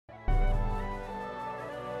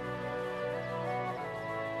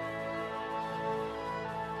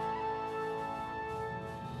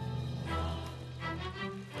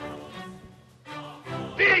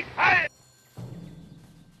big head.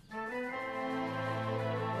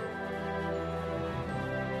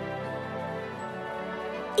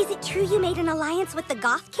 Is it true you made an alliance with the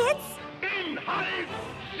goth kids?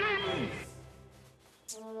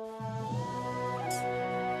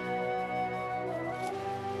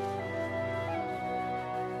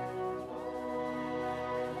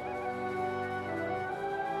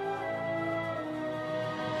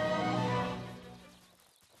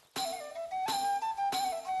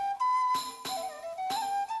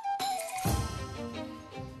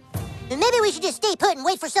 Maybe we should just stay put and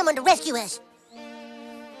wait for someone to rescue us.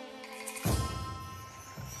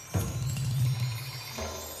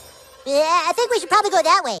 Yeah, I think we should probably go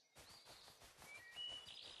that way.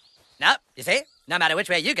 No, you see? No matter which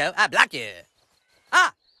way you go, I block you.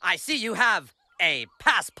 Ah, I see you have a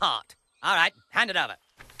passport. All right, hand it over.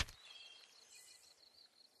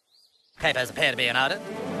 Papers appear to be in order.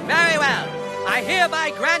 Very well. I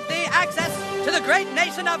hereby grant thee access to the great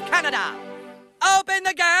nation of Canada. Open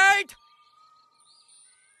the gate!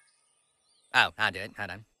 Oh, I'll do it.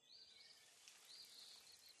 Hold on.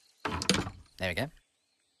 There we go.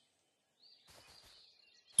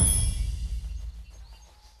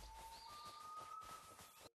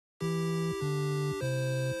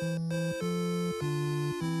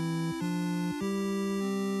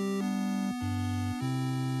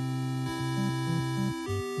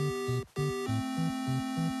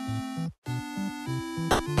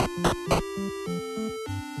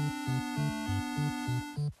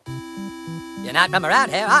 You're not from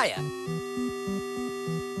around here, are you?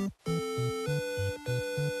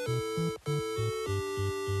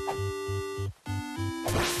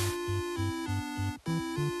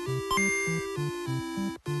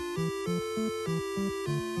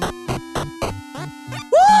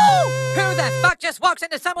 Woo! Who the fuck just walks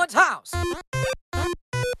into someone's house?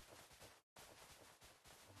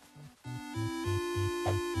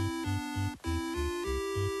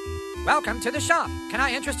 Welcome to the shop. Can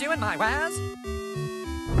I interest you in my wares?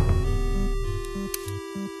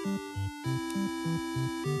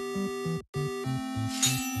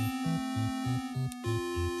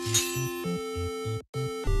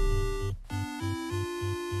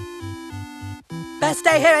 Best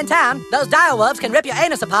stay here in town. Those dire wolves can rip your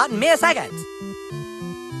anus apart in mere seconds.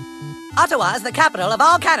 Ottawa is the capital of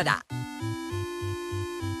all Canada.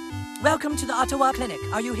 Welcome to the Ottawa Clinic.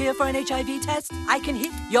 Are you here for an HIV test? I can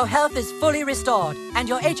hear your health is fully restored, and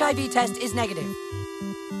your HIV test is negative.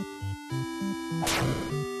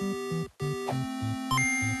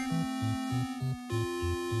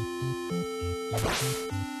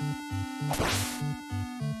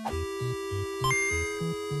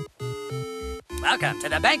 Welcome to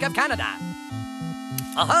the Bank of Canada.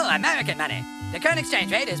 Oh, American money. The current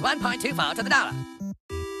exchange rate is 1.24 to the dollar.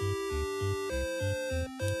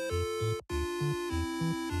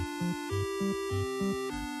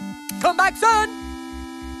 Come back, son!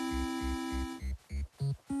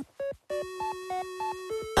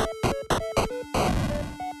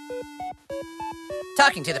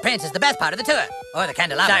 Talking to the prince is the best part of the tour. Or the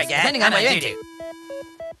candelabras, sorry, depending on what you're into.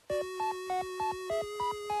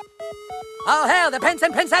 All hail the Prince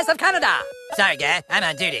and Princess of Canada! Sorry, Gare, I'm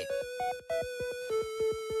on duty.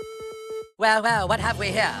 Well, well, what have we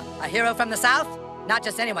here? A hero from the South? Not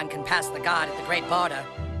just anyone can pass the guard at the Great Border.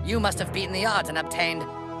 You must have beaten the odds and obtained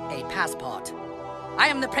a passport. I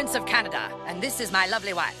am the Prince of Canada, and this is my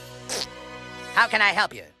lovely wife. How can I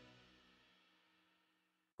help you?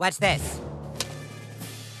 What's this?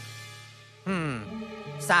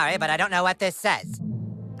 Sorry, but I don't know what this says.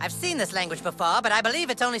 I've seen this language before, but I believe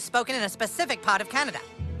it's only spoken in a specific part of Canada.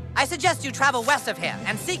 I suggest you travel west of here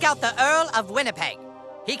and seek out the Earl of Winnipeg.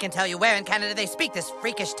 He can tell you where in Canada they speak this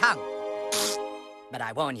freakish tongue. But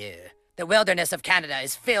I warn you, the wilderness of Canada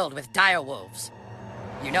is filled with dire wolves.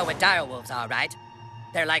 You know what dire wolves are, right?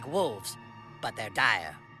 They're like wolves, but they're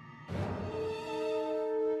dire.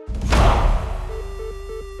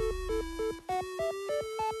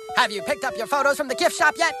 Have you picked up your photos from the gift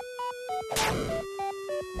shop yet?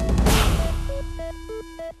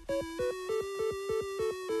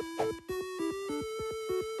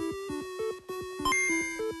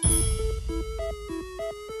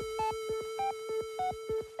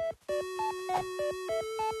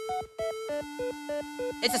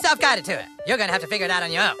 It's a self-guided tour. You're gonna have to figure it out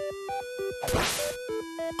on your own.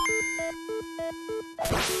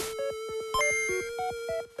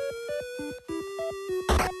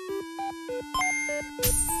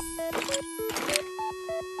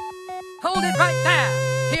 Hold it right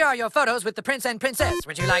there! Here are your photos with the prince and princess.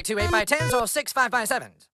 Would you like 2 8x10s or 6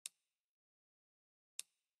 5x7s?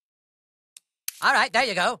 All right, there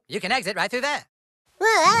you go. You can exit right through there. Well,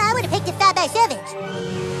 I would have picked a 5x7s.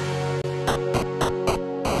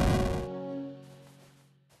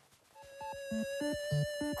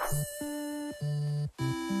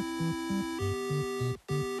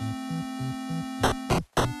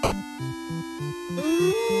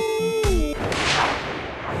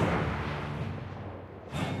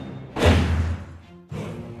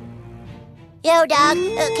 Yo, dog,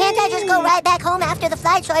 can't I just go right back home after the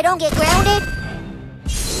flight so I don't get grounded?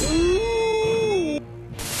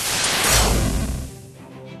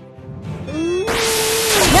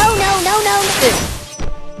 No.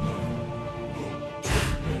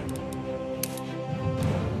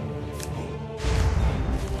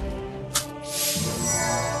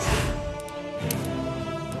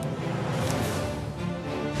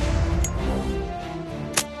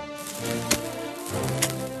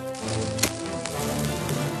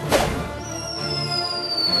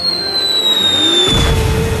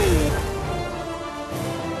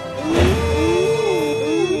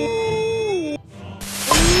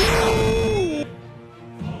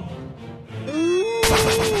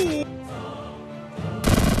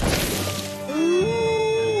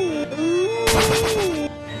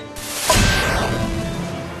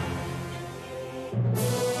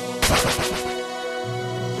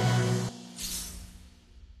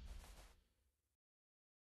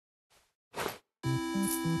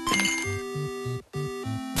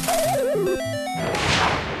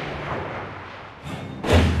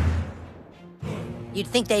 You'd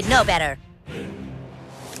think they'd know better.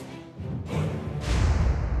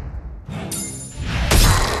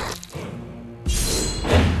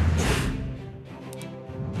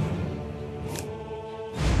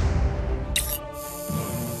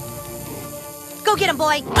 Go get him,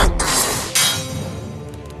 boy!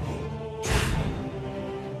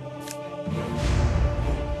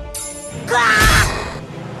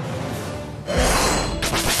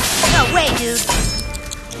 No way, dude!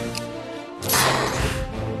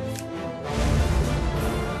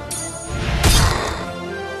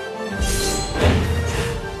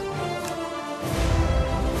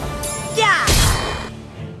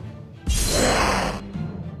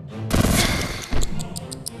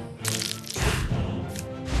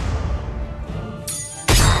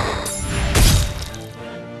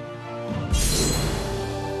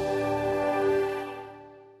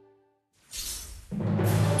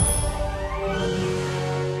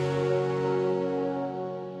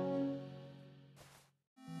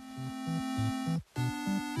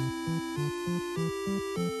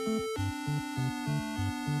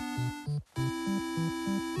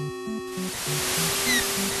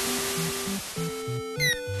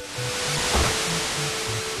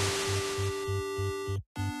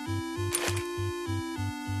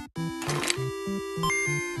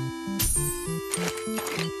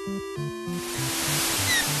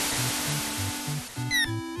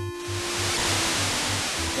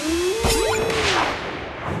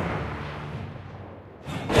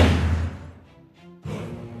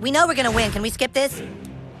 We know we're gonna win. Can we skip this?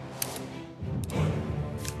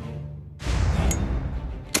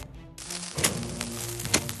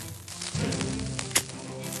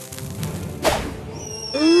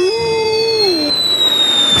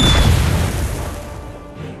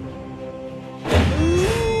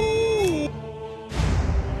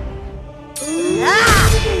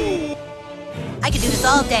 I could do this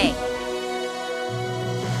all day.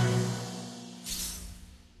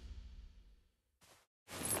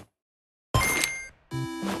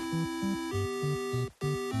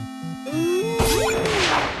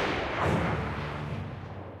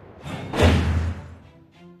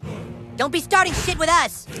 Don't be starting shit with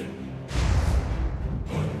us!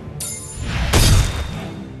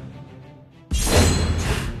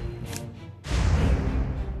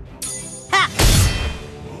 Ha!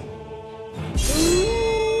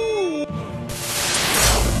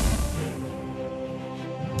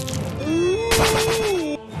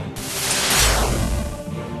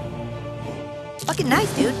 Fucking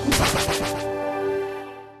nice, dude.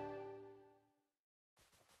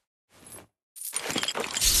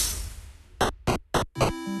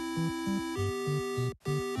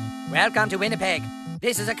 Welcome to Winnipeg.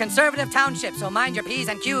 This is a conservative township, so mind your P's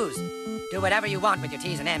and Q's. Do whatever you want with your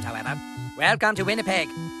T's and M's, however. Welcome to Winnipeg.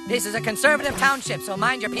 This is a conservative township, so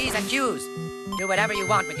mind your P's and Q's. Do whatever you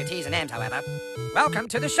want with your T's and M's, however. Welcome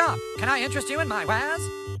to the shop. Can I interest you in my wares?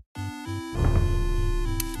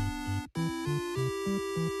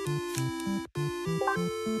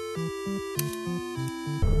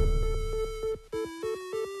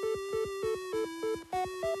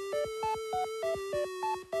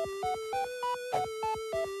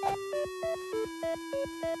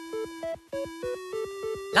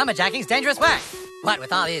 Lumberjacking's dangerous work. What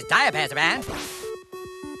with all these dire bears around?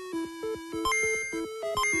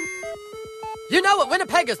 You know what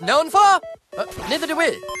Winnipeg is known for? Neither do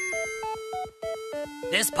we.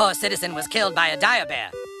 This poor citizen was killed by a dire bear.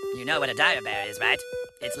 You know what a dire bear is, right?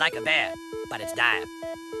 It's like a bear, but it's dire.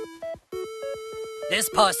 This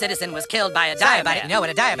poor citizen was killed by a dire bear. You know what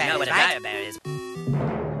a dire bear is, right? You know what a dire bear is.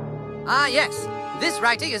 Ah, yes. This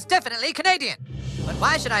writing is definitely Canadian. But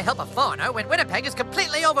why should I help a foreigner when Winnipeg is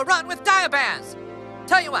completely overrun with dire bears?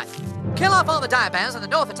 Tell you what, kill off all the dire bears in the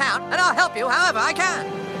north of town, and I'll help you however I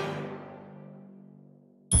can.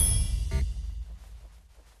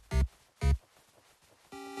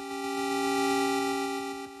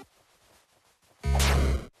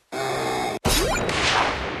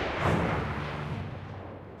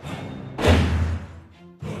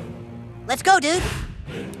 Let's go, dude.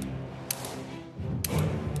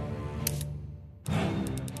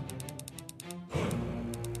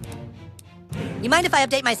 You mind if I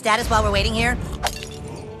update my status while we're waiting here?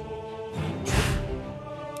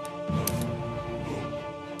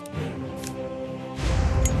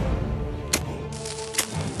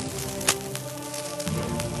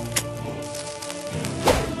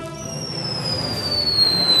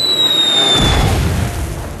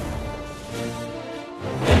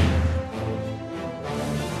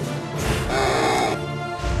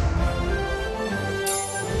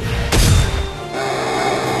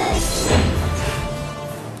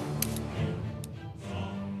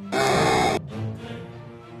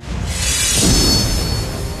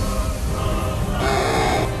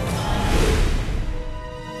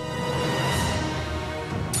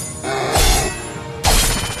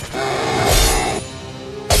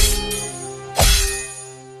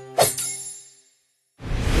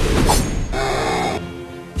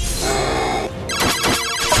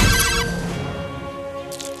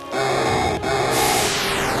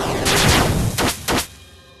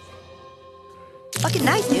 Fucking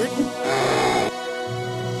nice, dude.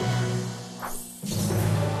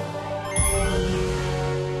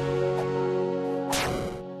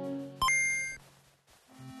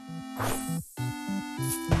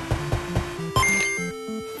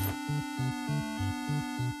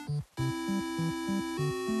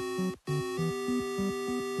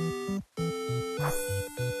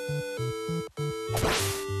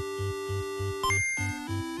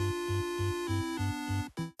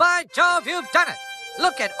 By Jove, you've done it!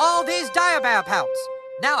 Look at all these dire bear pelts.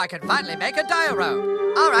 Now I can finally make a dire robe.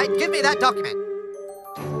 All right, give me that document.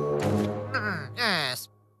 Yes.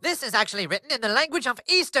 This is actually written in the language of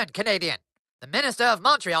Eastern Canadian. The Minister of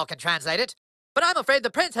Montreal can translate it. But I'm afraid the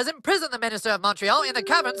Prince has imprisoned the Minister of Montreal in the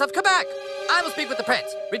caverns of Quebec. I will speak with the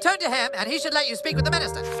Prince. Return to him, and he should let you speak with the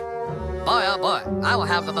Minister. Boy, oh boy, I will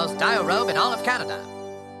have the most dire robe in all of Canada.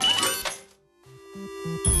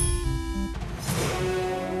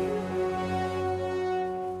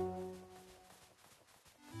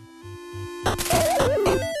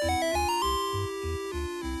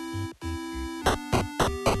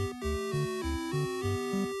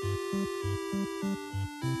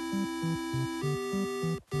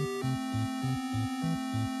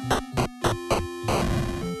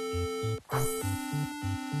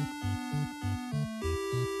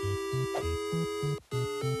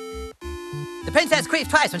 The princess queefed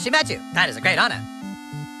twice when she met you. That is a great honor.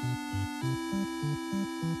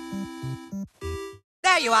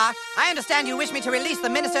 There you are. I understand you wish me to release the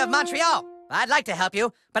Minister of Montreal. I'd like to help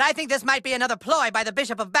you, but I think this might be another ploy by the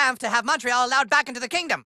Bishop of Banff to have Montreal allowed back into the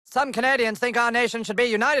kingdom. Some Canadians think our nation should be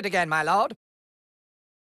united again, my lord.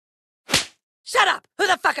 Shut up! Who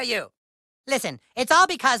the fuck are you? Listen, it's all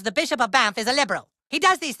because the Bishop of Banff is a liberal. He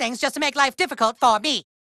does these things just to make life difficult for me.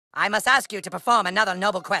 I must ask you to perform another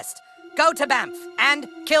noble quest. Go to Banff and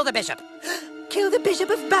kill the bishop. Kill the Bishop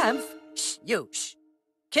of Banff? Shh, you, shh.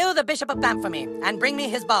 Kill the Bishop of Banff for me and bring me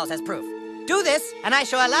his balls as proof. Do this, and I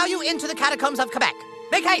shall allow you into the catacombs of Quebec.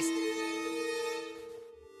 Make haste!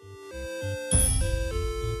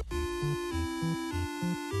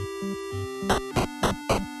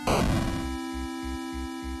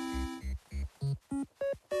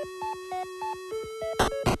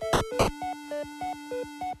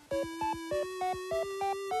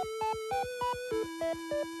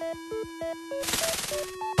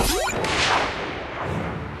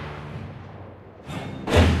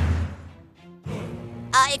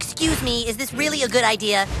 Excuse me, is this really a good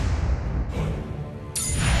idea?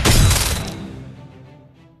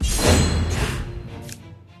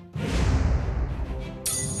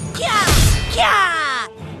 Kya! Kya!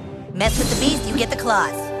 Mess with the beast, you get the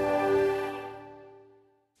claws.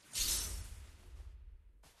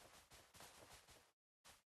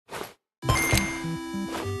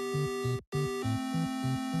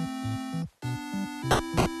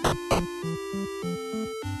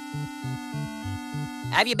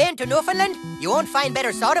 Have you been to Newfoundland? You won't find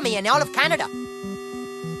better sodomy in all of Canada.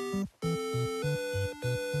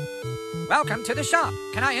 Welcome to the shop.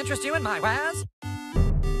 Can I interest you in my wares?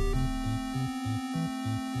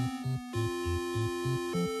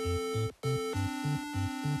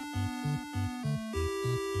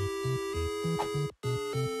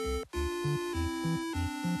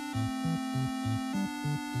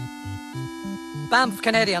 Banff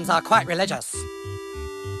Canadians are quite religious.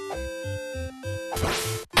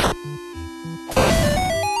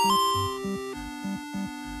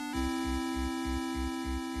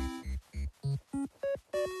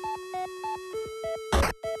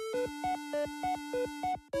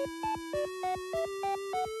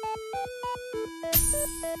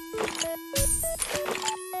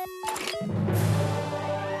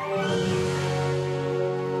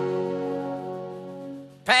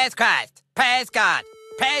 Praise Christ! Praise God!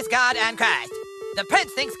 Praise God and Christ! The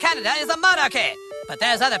prince thinks Canada is a monarchy, but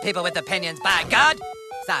there's other people with opinions, by God!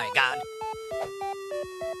 Sorry, God.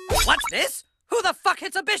 What's this? Who the fuck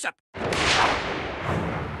hits a bishop?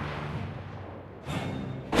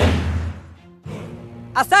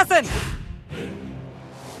 Assassin!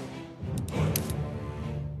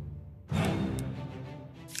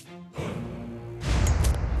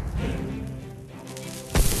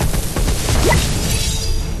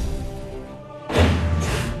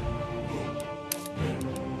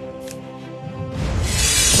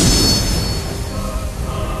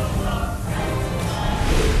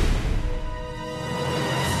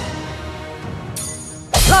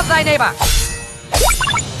 Love thy neighbor!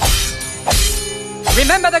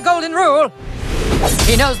 Remember the golden rule?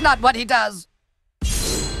 He knows not what he does.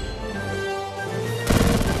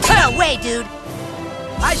 Turn away, dude!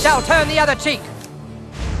 I shall turn the other cheek.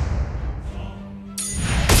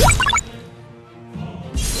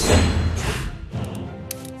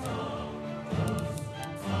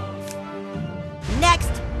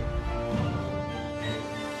 Next!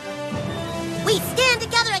 We stand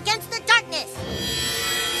together against the darkness!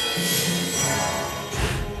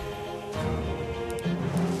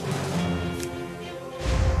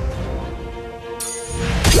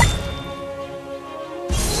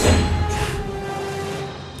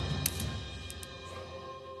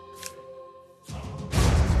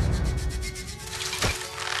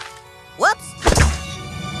 Whoops!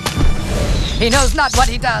 He knows not what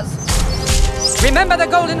he does. Remember the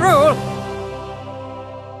golden rule?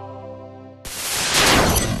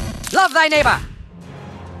 Love thy neighbor.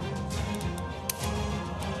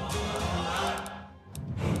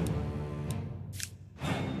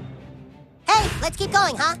 Hey, let's keep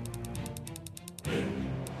going, huh?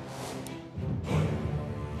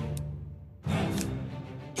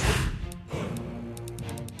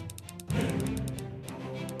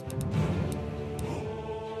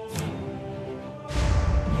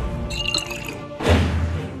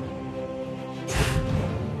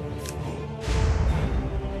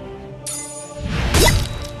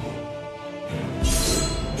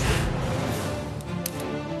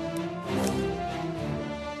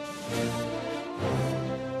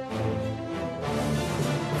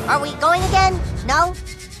 Are we going again? No?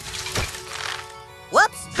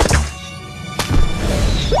 Whoops!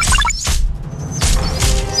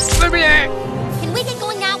 Can we get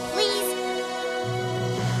going now, please?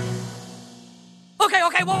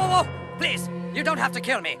 Okay, whoa. Please, you don't have to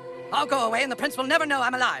kill me. I'll go away and the prince will never know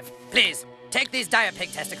I'm alive. Please, take these dire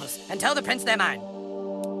pig testicles and tell the prince they're mine.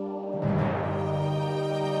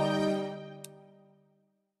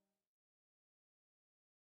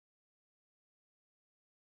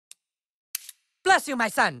 Bless you, my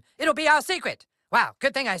son. It'll be our secret. Wow,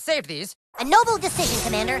 good thing I saved these. A noble decision,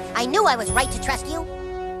 Commander. I knew I was right to trust you.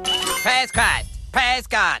 Praise Christ! Praise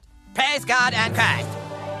God! Praise God and Christ!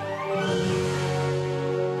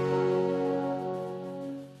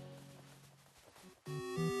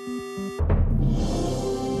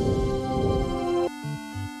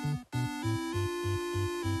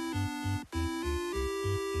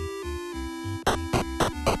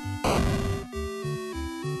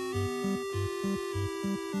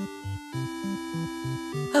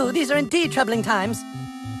 Oh, these are indeed troubling times.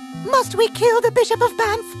 Must we kill the Bishop of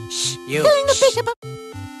Banff? Shh, you! Killing the Shh. Bishop of...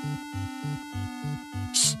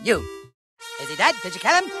 Shh, you! Is he dead? Did you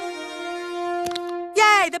kill him?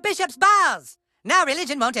 Yay, the bishop's bars! Now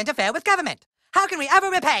religion won't interfere with government. How can we ever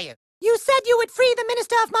repay you? You said you would free the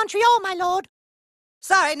Minister of Montreal, my lord.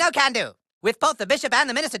 Sorry, no can do. With both the bishop and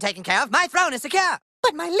the minister taken care of, my throne is secure.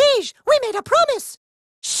 But my liege, we made a promise.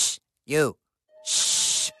 Shh, you.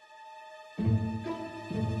 Shh.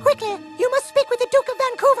 Quickly, you must speak with the Duke of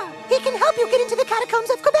Vancouver. He can help you get into the catacombs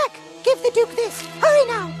of Quebec. Give the Duke this. Hurry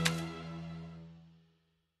now.